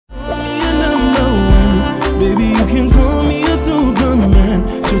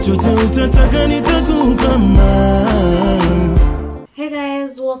Hey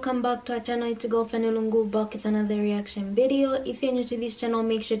guys, welcome back to our channel. It's go Fanny back with another reaction video. If you're new to this channel,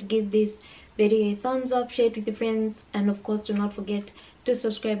 make sure to give this video a thumbs up, share it with your friends, and of course do not forget to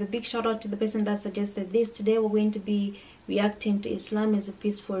subscribe. A big shout out to the person that suggested this. Today we're going to be reacting to Islam as a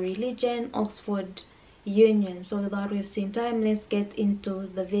peaceful religion, Oxford Union. So without wasting time, let's get into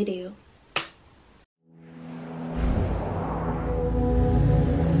the video.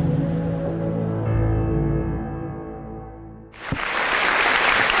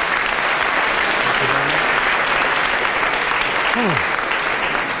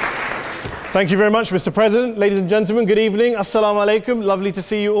 Thank you very much, Mr. President. Ladies and gentlemen, good evening. Assalamu alaikum. Lovely to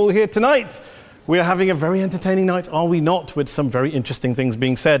see you all here tonight. We are having a very entertaining night, are we not? With some very interesting things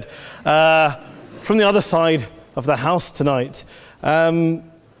being said from the other side of the house tonight.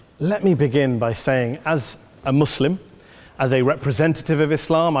 Let me begin by saying, as a Muslim, as a representative of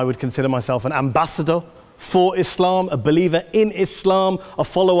Islam, I would consider myself an ambassador for Islam, a believer in Islam, a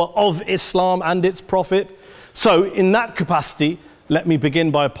follower of Islam and its Prophet. So, in that capacity, let me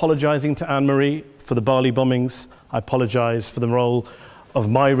begin by apologizing to Anne-Marie for the Bali bombings. I apologize for the role of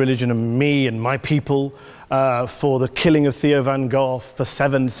my religion and me and my people, for the killing of Theo van Gogh, for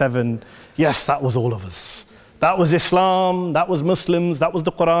 7/7. Yes, that was all of us. That was Islam, that was Muslims, that was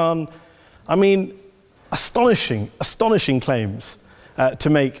the Quran. I mean, astonishing claims to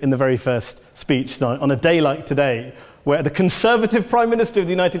make in the very first speech tonight, on a day like today, where the Conservative Prime Minister of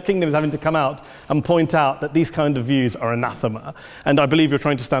the United Kingdom is having to come out and point out that these kind of views are anathema. And I believe you're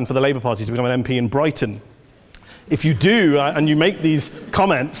trying to stand for the Labour Party to become an MP in Brighton. If you do, and you make these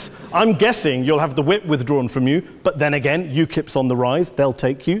comments, I'm guessing you'll have the whip withdrawn from you, but then again, UKIP's on the rise, they'll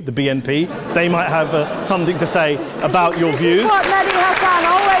take you, the BNP, they might have something to say about your views. This is what Mehdi Hasan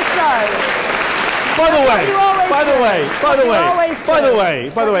always does. By the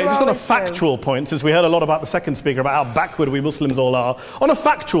way, just on a factual point, since we heard a lot about the second speaker, about how backward we Muslims all are, on a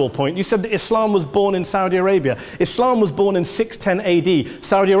factual point, you said that Islam was born in Saudi Arabia. Islam was born in 610 AD.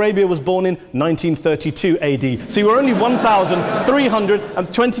 Saudi Arabia was born in 1932 AD. So you were only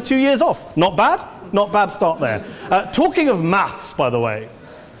 1,322 years off. Not bad? Not bad start there. Talking of maths, by the way,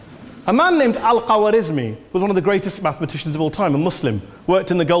 a man named Al-Khwarizmi was one of the greatest mathematicians of all time, a Muslim, worked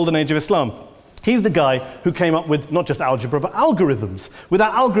in the golden age of Islam. He's the guy who came up with not just algebra, but algorithms.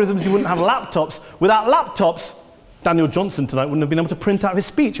 Without algorithms, you wouldn't have laptops. Without laptops, Daniel Johnson tonight wouldn't have been able to print out his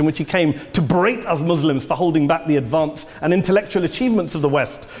speech in which he came to berate us Muslims for holding back the advance and intellectual achievements of the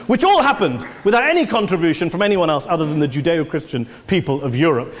West, which all happened without any contribution from anyone else other than the Judeo-Christian people of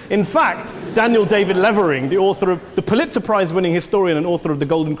Europe. In fact, Daniel David Levering, the author of the Pulitzer Prize-winning historian and author of The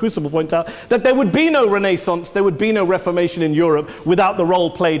Golden Crucible, points out that there would be no Renaissance, there would be no Reformation in Europe without the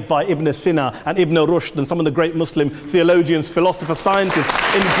role played by Ibn Sina and Ibn Rushd and some of the great Muslim theologians, philosophers, scientists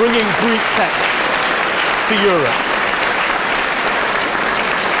in bringing Greek texts to Europe.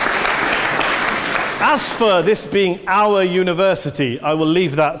 As for this being our university, I will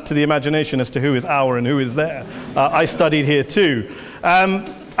leave that to the imagination as to who is our and who is there. I studied here too. An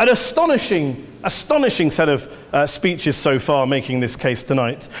astonishing set of speeches so far making this case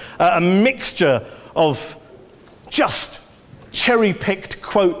tonight. A mixture of just cherry-picked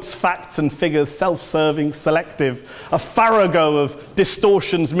quotes, facts and figures, self-serving, selective, a farrago of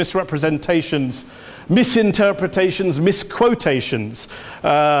distortions, misrepresentations, misinterpretations, misquotations.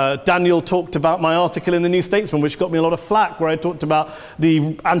 Daniel talked about my article in the New Statesman, which got me a lot of flack, where I talked about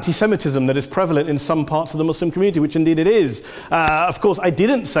the anti-Semitism that is prevalent in some parts of the Muslim community, which indeed it is. Of course, I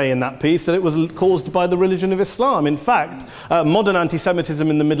didn't say in that piece that it was caused by the religion of Islam. In fact, modern anti-Semitism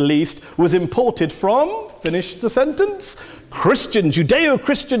in the Middle East was imported from, finish the sentence, Christian,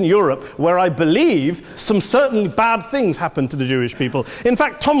 Judeo-Christian Europe, where I believe some certainly bad things happened to the Jewish people. In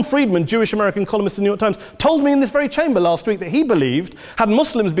fact, Tom Friedman, Jewish-American columnist in the New York Times, told me in this very chamber last week that he believed, had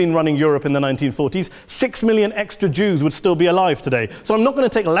Muslims been running Europe in the 1940s, 6 million extra Jews would still be alive today. So I'm not going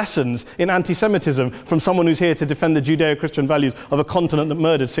to take lessons in anti-Semitism from someone who's here to defend the Judeo-Christian values of a continent that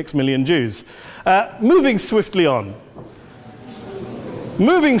murdered 6 million Jews. Moving swiftly on.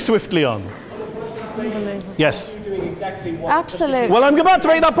 Yes. Absolutely. Well, I'm about to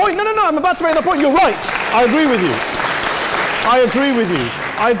make that point. No, I'm about to make that point. You're right. I agree with you. I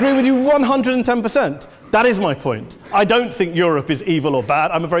agree with you 110%. That is my point. I don't think Europe is evil or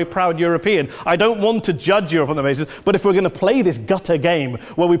bad. I'm a very proud European. I don't want to judge Europe on that basis, but if we're going to play this gutter game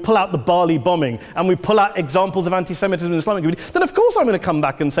where we pull out the Bali bombing and we pull out examples of anti-Semitism in the Islamic community, then of course I'm going to come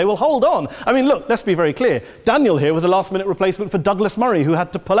back and say, well, hold on. I mean, look, let's be very clear. Daniel here was a last-minute replacement for Douglas Murray, who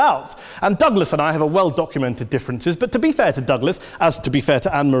had to pull out. And Douglas and I have a well-documented differences, but to be fair to Douglas, as to be fair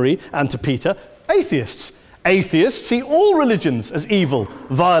to Anne-Marie and to Peter, atheists. Atheists see all religions as evil,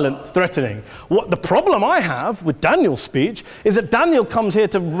 violent, threatening. What the problem I have with Daniel's speech is that Daniel comes here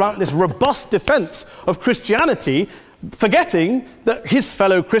to write this robust defense of Christianity, forgetting that his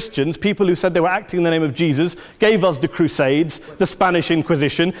fellow Christians, people who said they were acting in the name of Jesus, gave us the Crusades, the Spanish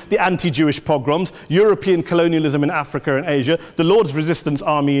Inquisition, the anti-Jewish pogroms, European colonialism in Africa and Asia, the Lord's Resistance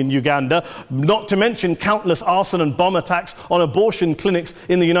Army in Uganda, not to mention countless arson and bomb attacks on abortion clinics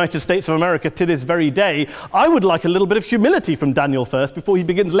in the United States of America to this very day. I would like a little bit of humility from Daniel first before he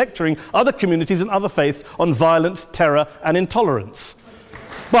begins lecturing other communities and other faiths on violence, terror, and intolerance.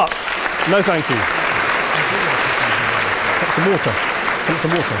 But, no thank you. Some water.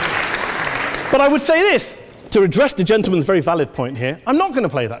 Some water. But I would say this, to address the gentleman's very valid point here, I'm not going to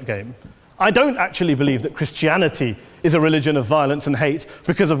play that game. I don't actually believe that Christianity is a religion of violence and hate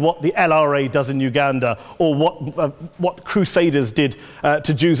because of what the LRA does in Uganda or what Crusaders did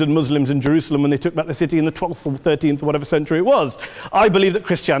to Jews and Muslims in Jerusalem when they took back the city in the 12th or 13th or whatever century it was. I believe that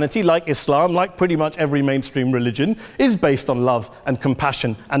Christianity, like Islam, like pretty much every mainstream religion, is based on love and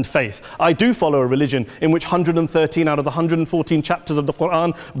compassion and faith. I do follow a religion in which 113 out of the 114 chapters of the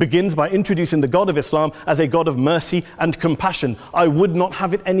Quran begins by introducing the God of Islam as a God of mercy and compassion. I would not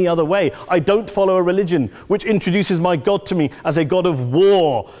have it any other way. I don't follow a religion which introduces my God to me as a God of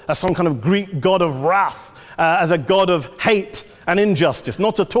war, as some kind of Greek God of wrath, as a God of hate and injustice.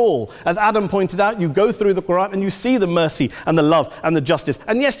 Not at all. As Adam pointed out, you go through the Quran and you see the mercy and the love and the justice.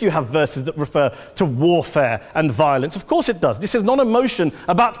 And yes, you have verses that refer to warfare and violence. Of course it does. This is not a motion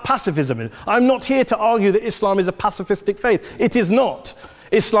about pacifism. I'm not here to argue that Islam is a pacifistic faith. It is not.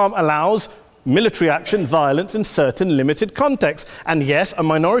 Islam allows military action, violence in certain limited contexts. And yes, a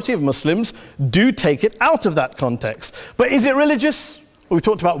minority of Muslims do take it out of that context. But is it religious? Well, we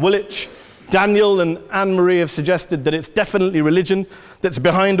talked about Woolwich. Daniel and Anne-Marie have suggested that it's definitely religion that's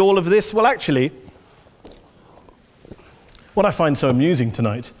behind all of this. Well, actually, what I find so amusing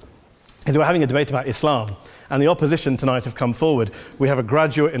tonight is we're having a debate about Islam. And the opposition tonight have come forward. We have a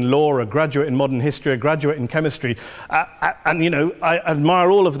graduate in law, a graduate in modern history, a graduate in chemistry. And, you know, I admire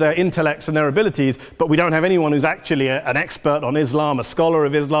all of their intellects and their abilities, but we don't have anyone who's actually an expert on Islam, a scholar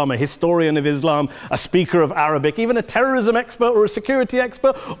of Islam, a historian of Islam, a speaker of Arabic, even a terrorism expert or a security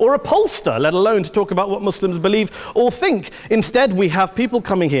expert or a pollster, let alone to talk about what Muslims believe or think. Instead, we have people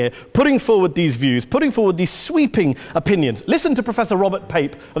coming here, putting forward these views, putting forward these sweeping opinions. Listen to Professor Robert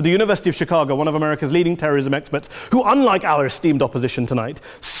Pape of the University of Chicago, one of America's leading terrorism experts, who, unlike our esteemed opposition tonight,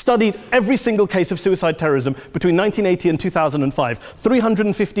 studied every single case of suicide terrorism between 1980 and 2005,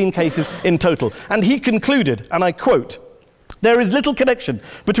 315 cases in total. And he concluded, and I quote, "There is little connection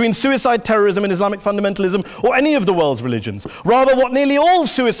between suicide terrorism and Islamic fundamentalism or any of the world's religions. Rather, what nearly all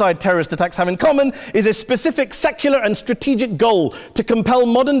suicide terrorist attacks have in common is a specific secular and strategic goal to compel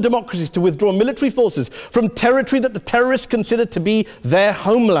modern democracies to withdraw military forces from territory that the terrorists consider to be their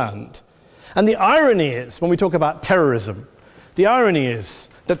homeland." And the irony is, when we talk about terrorism, the irony is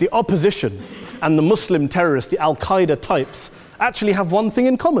that the opposition and the Muslim terrorists, the Al-Qaeda types, actually have one thing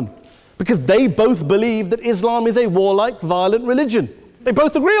in common, because they both believe that Islam is a warlike, violent religion. They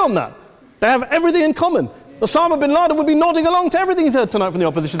both agree on that. They have everything in common. Osama bin Laden would be nodding along to everything he's heard tonight from the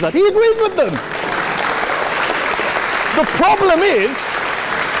opposition side. He agrees with them. The problem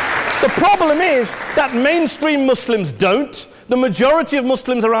is that mainstream Muslims don't. The majority of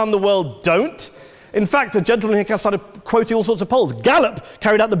Muslims around the world don't. In fact, a gentleman here started quoting all sorts of polls. Gallup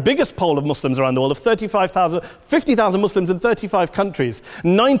carried out the biggest poll of Muslims around the world, of 50,000 Muslims in 35 countries.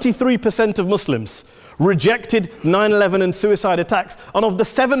 93% of Muslims rejected 9/11 and suicide attacks. And of the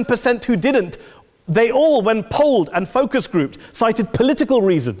 7% who didn't, they all, when polled and focus grouped, cited political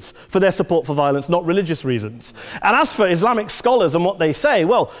reasons for their support for violence, not religious reasons. And as for Islamic scholars and what they say,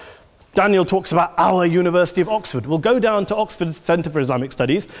 well, Daniel talks about our University of Oxford. We'll go down to Oxford Centre for Islamic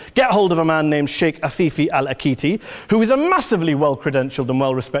Studies, get hold of a man named Sheikh Afifi al-Akiti, who is a massively well-credentialed and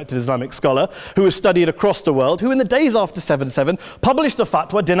well-respected Islamic scholar, who has studied across the world, who in the days after 7/7 published a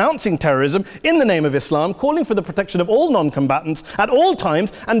fatwa denouncing terrorism in the name of Islam, calling for the protection of all non-combatants at all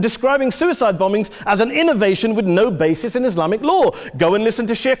times, and describing suicide bombings as an innovation with no basis in Islamic law. Go and listen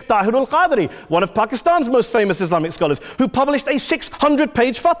to Sheikh Tahir al-Qadri, one of Pakistan's most famous Islamic scholars, who published a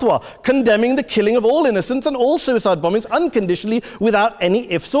 600-page fatwa condemning the killing of all innocents and all suicide bombings unconditionally without any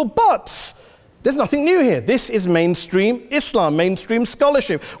ifs or buts. There's nothing new here. This is mainstream Islam, mainstream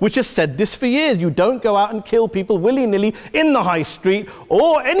scholarship, which has said this for years. You don't go out and kill people willy-nilly in the high street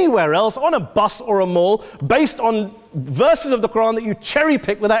or anywhere else on a bus or a mall based on verses of the Quran that you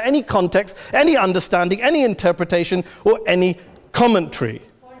cherry-pick without any context, any understanding, any interpretation, or any commentary.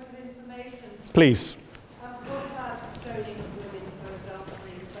 Point of information. Please. What about stoning of women, for example,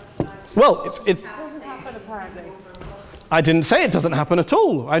 in such Well, it doesn't happen apparently. apparently. I didn't say it doesn't happen at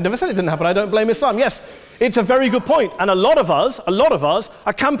all. I never said it didn't happen. I don't blame Islam. Yes, it's a very good point. And a lot of us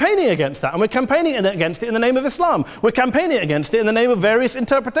are campaigning against that. And we're campaigning against it in the name of Islam. We're campaigning against it in the name of various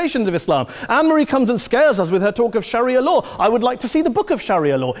interpretations of Islam. Anne-Marie comes and scares us with her talk of Sharia law. I would like to see the book of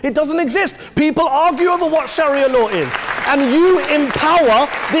Sharia law. It doesn't exist. People argue over what Sharia law is. And you empower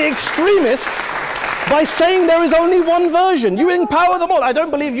the extremists by saying there is only one version. You empower them all. I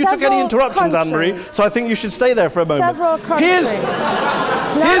don't believe you took any interruptions, Anne-Marie, so I think you should stay there for a moment. Several countries. Here's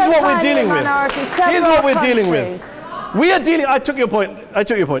what we're dealing with. Here's what we're dealing with. I took your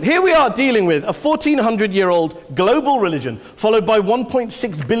point. Here we are dealing with a 1400-year-old global religion followed by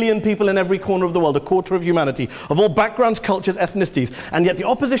 1.6 billion people in every corner of the world, a quarter of humanity, of all backgrounds, cultures, ethnicities. And yet the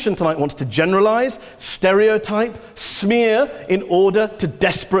opposition tonight wants to generalize, stereotype, smear in order to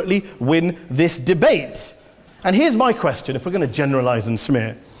desperately win this debate. And here's my question, if we're going to generalize and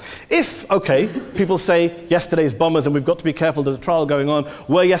smear. If, okay, people say yesterday's bombers, and we've got to be careful, there's a trial going on,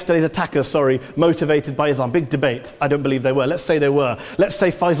 were yesterday's attackers, motivated by Islam? Big debate. I don't believe they were. Let's say they were. Let's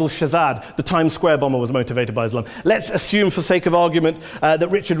say Faisal Shahzad, the Times Square bomber, was motivated by Islam. Let's assume, for sake of argument,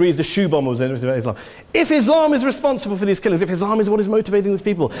 that Richard Reeves, the shoe bomber, was motivated by Islam. If Islam is responsible for these killings, if Islam is what is motivating these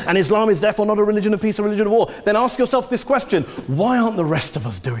people, and Islam is therefore not a religion of peace, a religion of war, then ask yourself this question: why aren't the rest of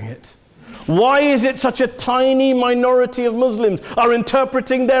us doing it? Why is it such a tiny minority of Muslims are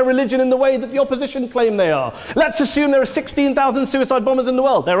interpreting their religion in the way that the opposition claim they are? Let's assume there are 16,000 suicide bombers in the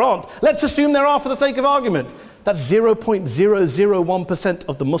world. There aren't. Let's assume there are for the sake of argument. That's 0.001%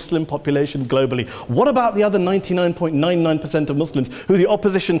 of the Muslim population globally. What about the other 99.99% of Muslims who the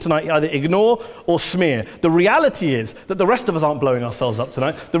opposition tonight either ignore or smear? The reality is that the rest of us aren't blowing ourselves up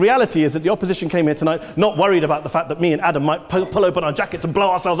tonight. The reality is that the opposition came here tonight not worried about the fact that me and Adam might pull open our jackets and blow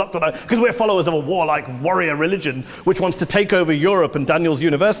ourselves up tonight because we're followers of a warlike warrior religion which wants to take over Europe and Daniel's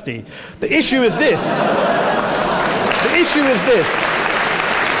university. The issue is this. The issue is this.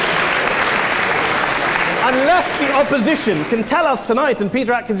 Unless the opposition can tell us tonight, and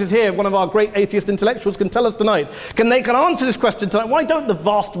Peter Atkins is here, one of our great atheist intellectuals, can tell us tonight, can answer this question tonight: why don't the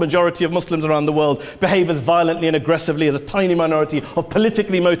vast majority of Muslims around the world behave as violently and aggressively as a tiny minority of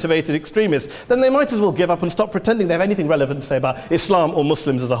politically motivated extremists? Then they might as well give up and stop pretending they have anything relevant to say about Islam or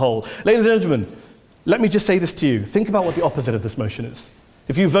Muslims as a whole. Ladies and gentlemen, let me just say this to you. Think about what the opposite of this motion is.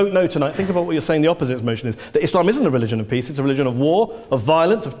 If you vote no tonight, think about what you're saying the opposite of this motion is. That Islam isn't a religion of peace, it's a religion of war, of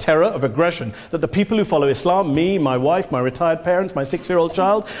violence, of terror, of aggression. That the people who follow Islam, me, my wife, my retired parents, my 6-year-old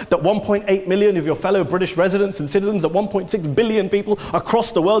child, that 1.8 million of your fellow British residents and citizens, that 1.6 billion people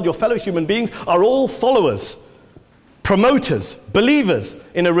across the world, your fellow human beings, are all followers, promoters, believers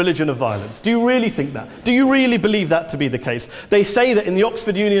in a religion of violence. Do you really think that? Do you really believe that to be the case? They say that in the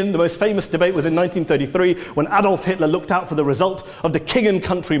Oxford Union, the most famous debate was in 1933 when Adolf Hitler looked out for the result of the King and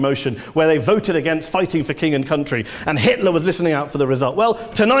Country motion, where they voted against fighting for king and country, and Hitler was listening out for the result. Well,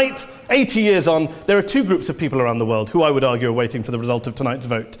 tonight, 80 years on, there are two groups of people around the world who I would argue are waiting for the result of tonight's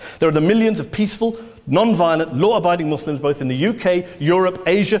vote. There are the millions of peaceful, non-violent, law-abiding Muslims both in the UK, Europe,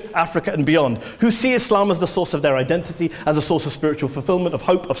 Asia, Africa and beyond, who see Islam as the source of their identity, as a source of spiritual fulfillment, of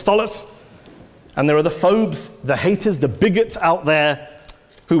hope, of solace. And there are the phobes, the haters, the bigots out there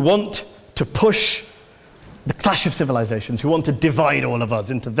who want to push the clash of civilizations, who want to divide all of us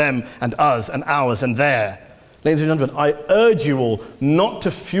into them and us and ours and their. Ladies and gentlemen, I urge you all not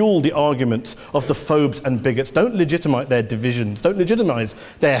to fuel the arguments of the phobes and bigots. Don't legitimize their divisions. Don't legitimize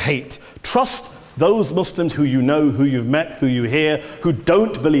their hate. Trust those Muslims who you know, who you've met, who you hear, who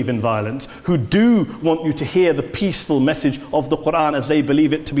don't believe in violence, who do want you to hear the peaceful message of the Quran as they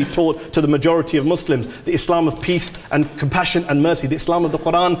believe it to be taught to the majority of Muslims, the Islam of peace and compassion and mercy, the Islam of the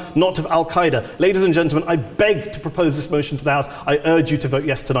Quran, not of Al-Qaeda. Ladies and gentlemen, I beg to propose this motion to the House. I urge you to vote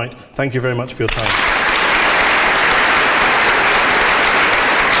yes tonight. Thank you very much for your time.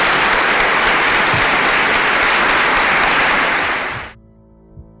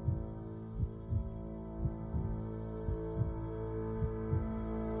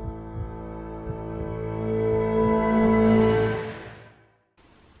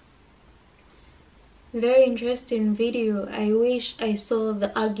 Very interesting video. I wish I saw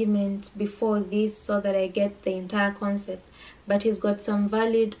the argument before this so that I get the entire concept, but he's got some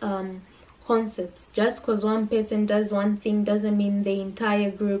valid concepts. Just because one person does one thing doesn't mean the entire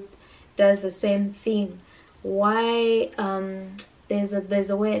group does the same thing. Why there's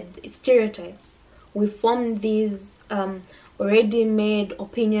a word, stereotypes. We form these already made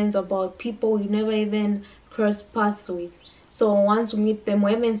opinions about people we never even cross paths with. So once we meet them,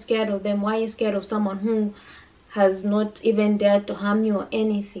 we're even scared of them. Why are you scared of someone who has not even dared to harm you or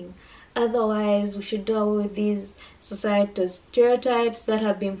anything? Otherwise, we should deal with these societal stereotypes that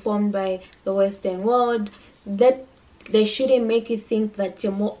have been formed by the Western world, that they shouldn't make you think that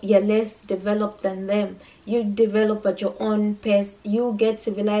you're less developed than them. You develop at your own pace, you get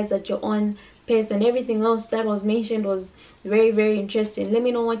civilized at your own pace, and everything else that was mentioned was very, very interesting. Let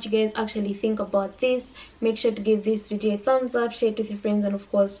me know what you guys actually think about this. Make sure to give this video a thumbs up, share it with your friends, and of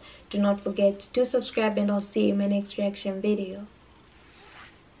course do not forget to subscribe, and I'll see you in my next reaction video.